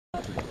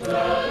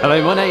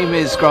Hello, my name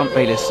is Grant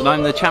Bayliss and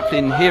I'm the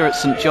chaplain here at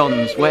St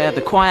John's, where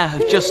the choir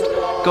have just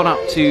gone up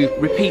to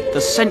repeat the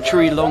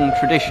century-long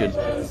tradition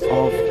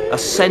of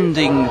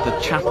ascending the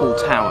chapel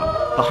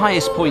tower, the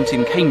highest point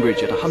in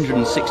Cambridge at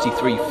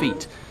 163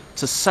 feet,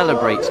 to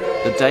celebrate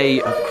the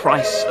day of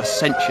Christ's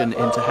ascension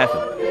into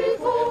heaven.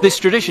 This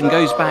tradition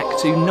goes back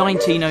to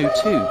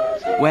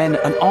 1902, when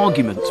an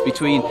argument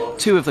between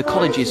two of the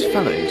college's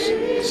fellows,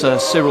 Sir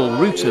Cyril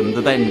Rougham,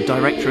 the then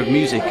Director of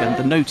Music, and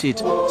the noted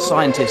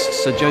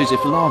scientist Sir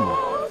Joseph Larmor,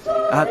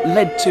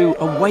 led to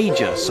a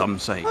wager, some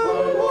say.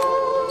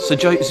 Sir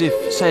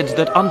Joseph said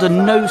that under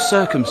no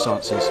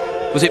circumstances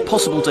was it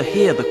possible to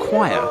hear the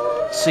choir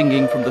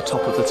singing from the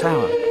top of the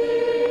tower.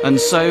 And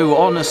so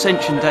on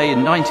Ascension Day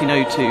in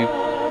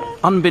 1902,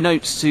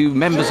 unbeknownst to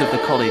members of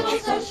the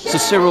college, Sir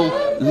Cyril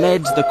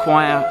led the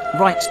choir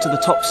right to the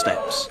top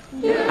steps,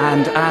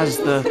 and as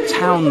the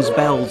town's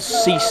bells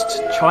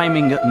ceased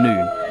chiming at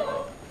noon,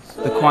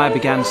 the choir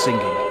began singing.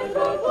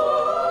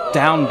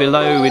 Down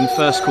below in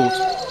First Court,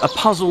 a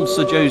puzzled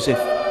Sir Joseph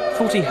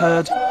thought he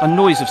heard a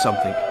noise of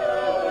something,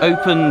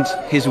 opened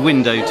his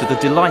window to the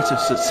delight of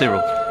Sir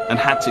Cyril, and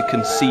had to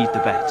concede the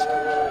bet.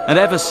 And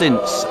ever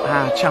since,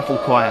 our chapel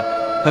choir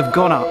have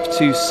gone up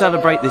to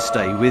celebrate this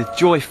day with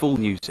joyful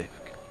music.